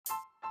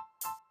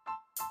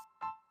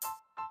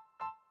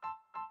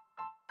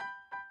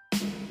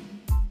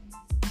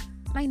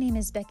My name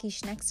is Becky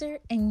Schnexer,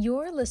 and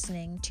you're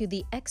listening to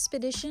the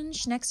Expedition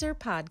Schnexer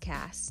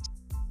podcast.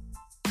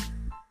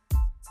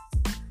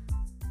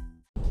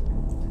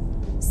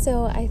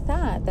 So I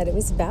thought that it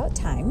was about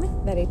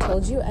time that I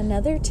told you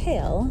another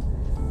tale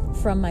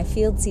from my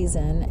field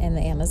season in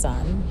the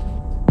Amazon.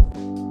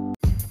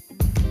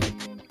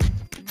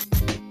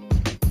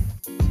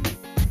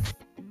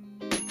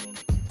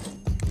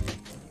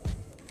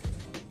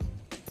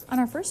 On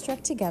our first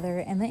trek together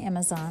in the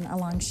Amazon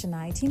along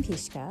Sinai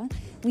Timpishka,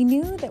 we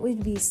knew that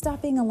we'd be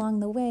stopping along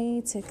the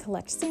way to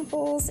collect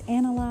samples,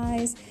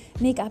 analyze,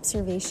 make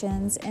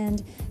observations,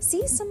 and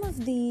see some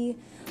of the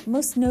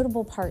most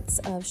notable parts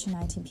of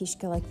Sinai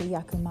Timpishka, like the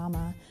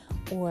Yakumama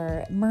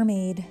or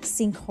mermaid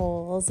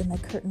sinkholes and the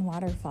Curtain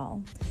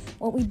Waterfall.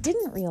 What we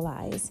didn't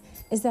realize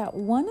is that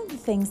one of the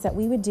things that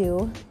we would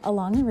do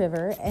along the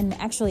river, and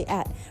actually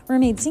at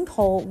Mermaid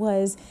Sinkhole,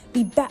 was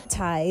be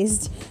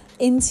baptized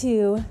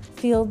into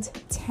Field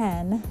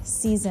 10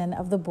 season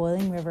of the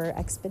Boiling River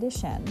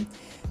Expedition.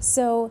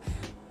 So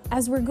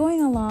as we're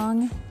going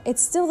along,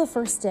 it's still the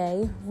first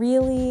day,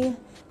 really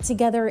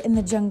together in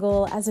the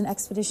jungle as an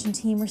expedition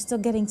team. We're still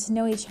getting to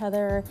know each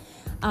other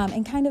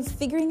and kind of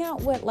figuring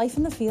out what life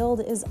in the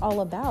field is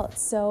all about.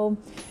 So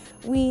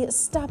we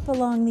stop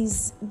along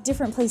these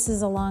different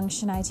places along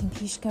Sinai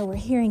Timpishka. We're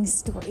hearing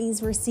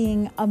stories, we're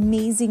seeing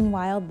amazing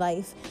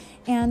wildlife,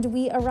 and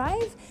we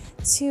arrive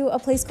to a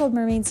place called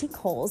Mermaid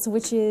Sinkholes,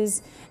 which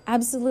is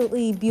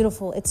absolutely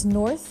beautiful. It's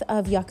north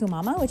of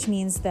Yakumama, which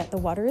means that the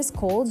water is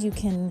cold. You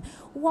can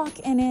walk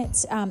in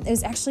it. It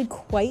was actually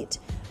quite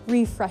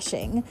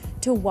refreshing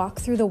to walk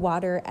through the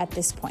water at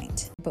this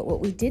point. But what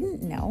we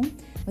didn't know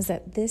was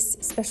that this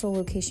special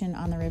location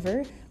on the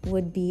river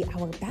would be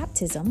our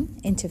baptism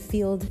into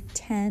Field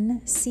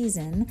 10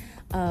 season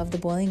of the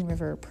Boiling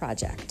River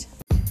Project.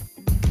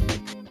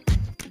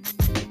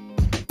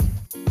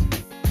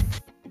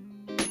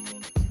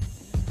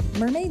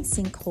 Mermaid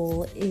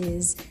Sinkhole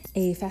is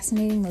a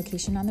fascinating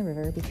location on the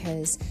river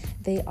because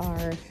they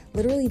are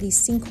literally these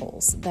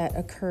sinkholes that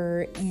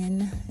occur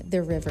in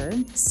the river.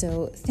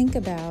 So think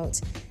about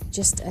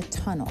just a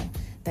tunnel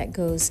that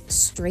goes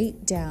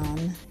straight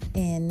down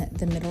in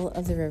the middle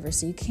of the river.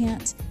 So you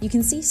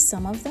can see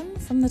some of them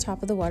from the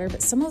top of the water,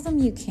 but some of them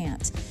you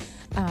can't.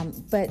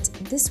 But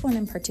this one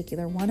in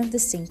particular, one of the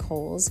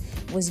sinkholes,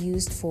 was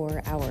used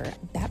for our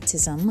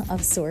baptism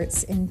of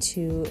sorts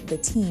into the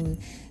team.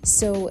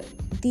 So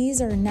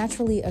these are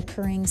naturally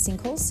occurring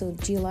sinkholes, so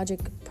geologic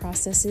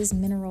processes,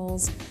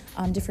 minerals,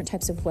 different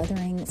types of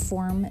weathering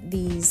form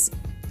these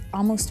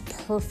almost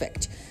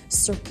perfect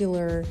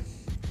circular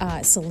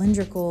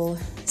cylindrical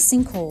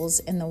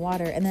sinkholes in the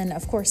water. And then,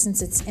 of course,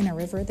 since it's in a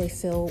river, they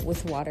fill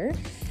with water.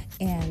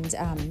 And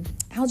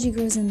algae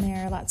grows in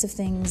there, lots of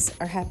things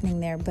are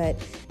happening there, but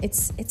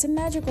it's a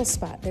magical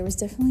spot. There was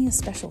definitely a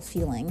special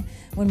feeling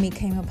when we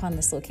came upon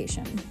this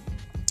location.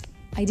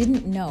 I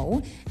didn't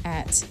know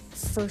at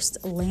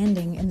first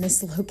landing in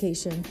this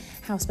location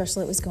how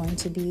special it was going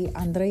to be.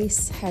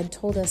 Andres had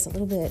told us a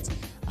little bit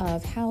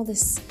of how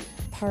this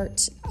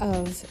part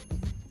of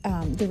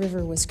the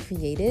river was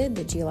created,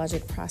 the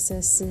geologic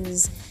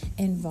processes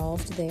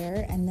involved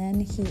there, and then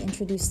he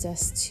introduced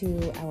us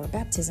to our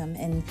baptism.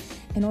 And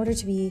in order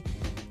to be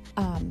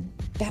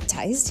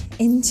baptized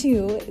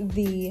into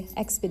the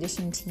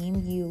expedition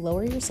team, you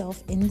lower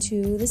yourself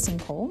into the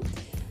sinkhole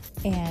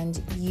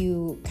and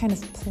you kind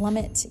of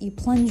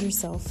plunge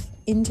yourself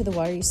into the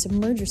water, you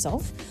submerge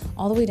yourself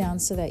all the way down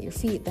so that your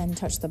feet then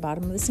touch the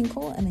bottom of the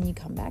sinkhole, and then you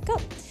come back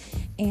up.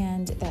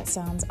 And that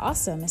sounds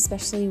awesome,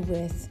 especially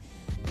with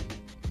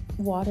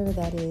water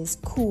that is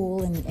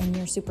cool and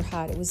you're super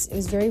hot. It was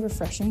very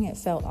refreshing. It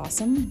felt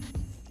awesome.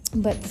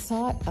 But the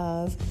thought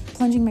of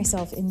plunging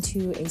myself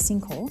into a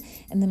sinkhole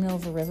in the middle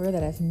of a river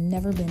that I've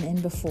never been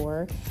in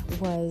before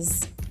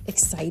was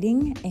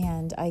exciting,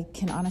 and I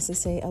can honestly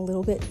say a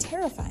little bit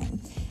terrifying,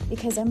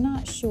 because I'm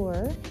not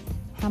sure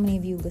how many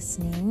of you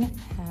listening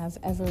have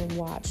ever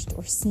watched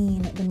or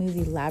seen the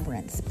movie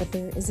Labyrinth, but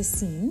there is a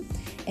scene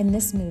in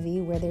this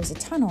movie where there's a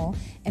tunnel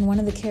and one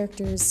of the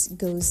characters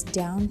goes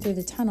down through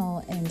the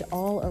tunnel and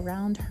all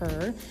around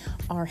her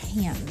are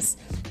hands.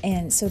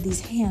 And so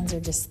these hands are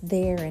just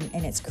there,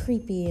 and it's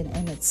creepy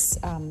and it's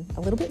a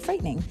little bit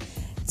frightening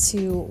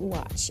to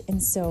watch.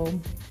 And so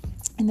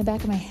in the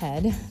back of my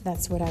head,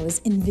 that's what I was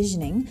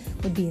envisioning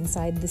would be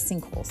inside the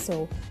sinkhole.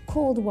 So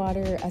cold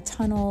water, a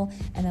tunnel,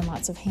 and then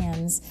lots of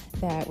hands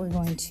that were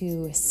going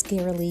to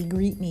scarily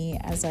greet me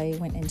as I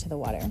went into the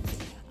water.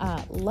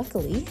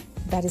 Luckily,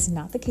 that is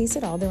not the case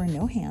at all. There were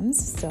no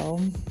hands, so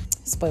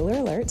spoiler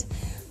alert.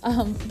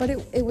 But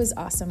it was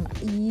awesome.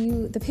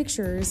 The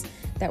pictures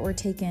that were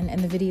taken and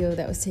the video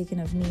that was taken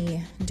of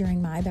me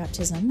during my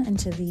baptism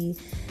into the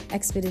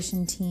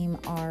expedition team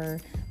are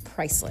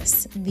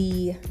priceless.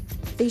 The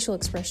facial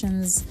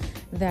expressions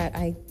that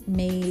I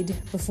made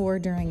before,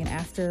 during, and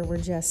after were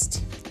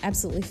just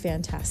absolutely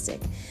fantastic.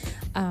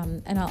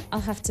 And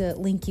I'll have to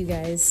link you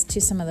guys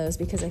to some of those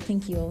because I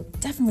think you'll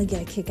definitely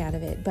get a kick out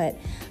of it. But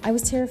I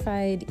was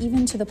terrified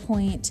even to the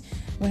point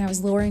when I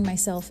was lowering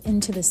myself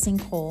into the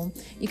sinkhole.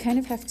 You kind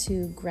of have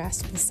to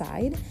grasp the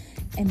side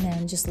and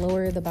then just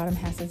lower the bottom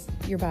half of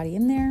your body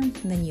in there. And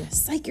then you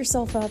psych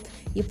yourself up,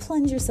 you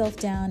plunge yourself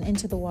down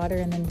into the water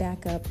and then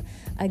back up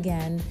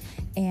again.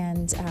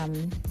 And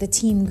the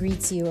team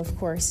greets you, of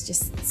course,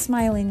 just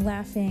smiling,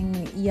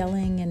 laughing,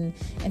 yelling,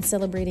 and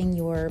celebrating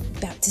your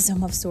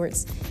baptism of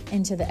sorts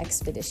into the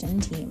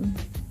expedition team.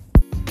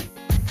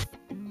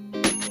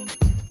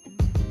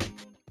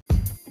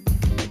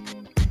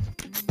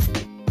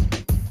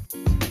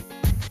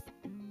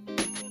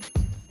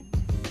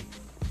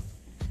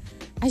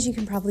 As you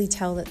can probably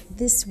tell, that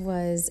this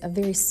was a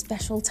very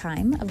special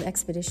time of the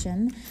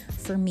expedition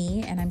for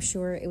me, and I'm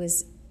sure it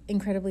was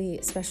incredibly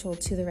special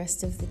to the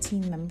rest of the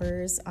team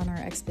members on our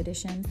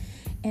expedition.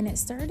 And it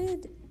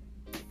started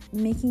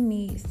making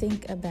me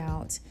think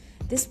about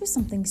this was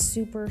something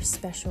super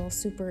special,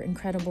 super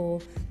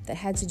incredible that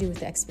had to do with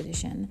the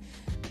expedition.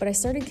 But I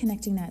started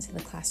connecting that to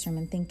the classroom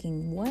and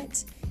thinking,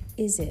 what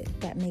is it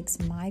that makes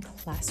my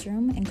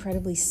classroom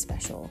incredibly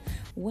special?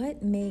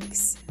 What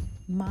makes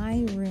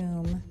my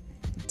room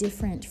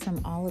different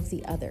from all of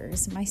the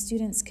others? My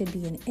students could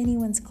be in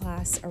anyone's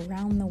class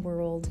around the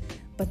world,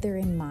 but they're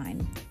in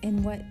mine.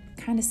 And what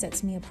kind of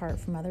sets me apart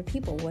from other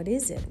people? What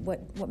is it?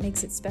 What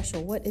makes it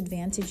special? What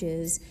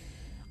advantages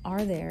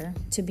are there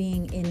to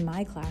being in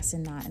my class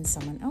and not in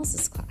someone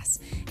else's class?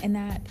 And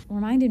that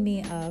reminded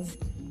me of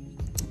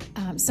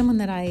someone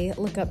that I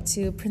look up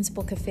to,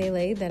 Principal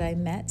Kafele, that I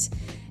met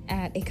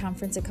at a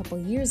conference a couple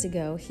years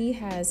ago. He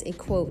has a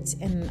quote,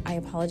 and I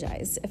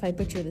apologize if I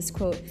butcher this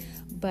quote,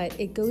 but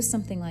it goes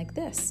something like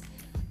this: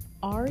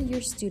 are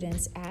your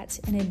students at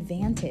an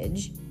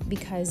advantage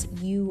because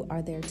you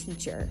are their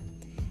teacher?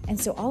 And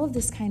so all of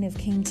this kind of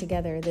came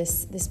together,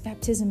 this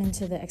baptism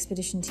into the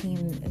expedition team,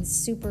 and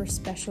super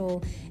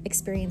special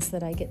experience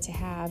that I get to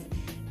have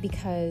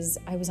because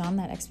I was on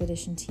that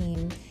expedition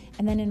team.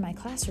 And then in my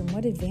classroom,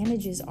 what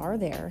advantages are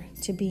there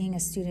to being a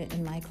student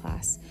in my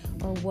class?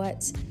 Or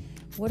what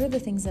are the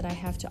things that I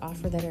have to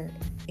offer that are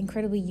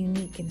incredibly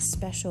unique and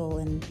special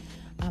and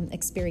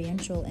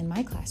experiential in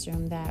my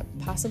classroom that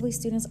possibly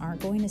students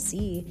aren't going to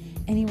see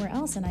anywhere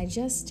else? And I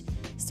just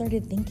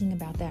started thinking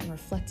about that and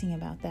reflecting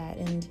about that.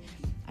 And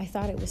I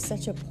thought it was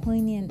such a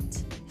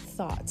poignant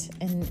thought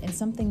and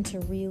something to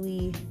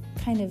really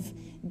kind of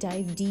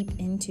dive deep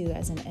into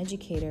as an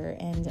educator.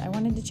 And I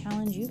wanted to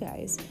challenge you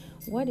guys.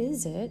 What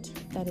is it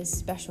that is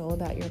special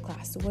about your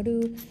class? What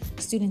do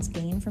students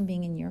gain from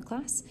being in your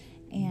class?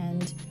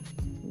 And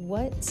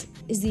what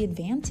is the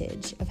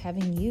advantage of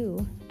having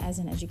you as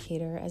an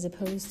educator as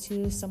opposed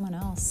to someone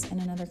else in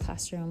another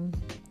classroom,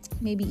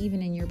 maybe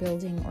even in your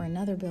building or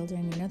another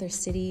building, another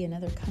city,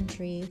 another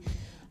country?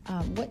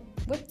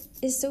 What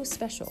is so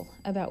special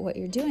about what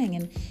you're doing?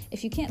 And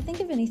if you can't think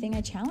of anything,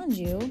 I challenge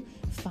you,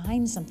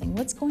 find something.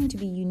 What's going to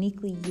be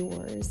uniquely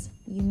yours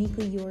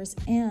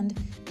and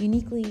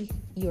uniquely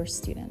your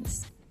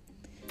students?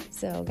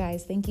 So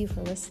guys, thank you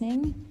for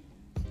listening.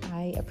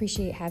 I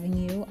appreciate having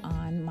you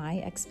on my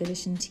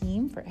expedition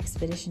team for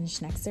Expedition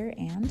Schnexer,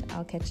 and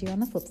I'll catch you on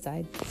the flip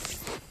side.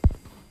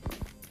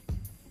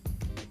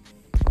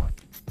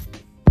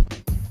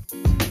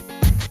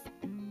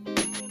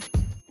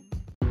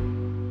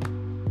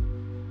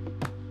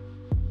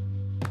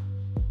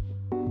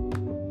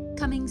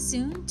 Coming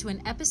soon to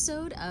an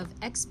episode of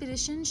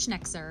Expedition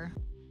Schnexer.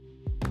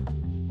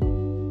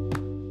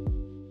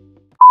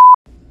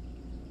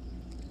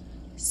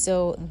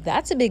 So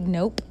that's a big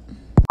nope.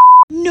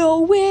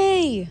 No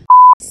way!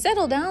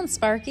 Settle down,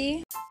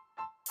 Sparky.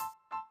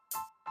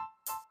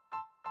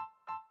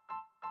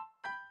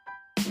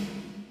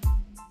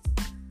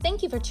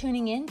 Thank you for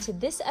tuning in to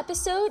this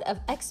episode of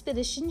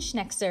Expedition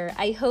Schnexer.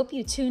 I hope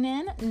you tune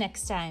in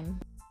next time.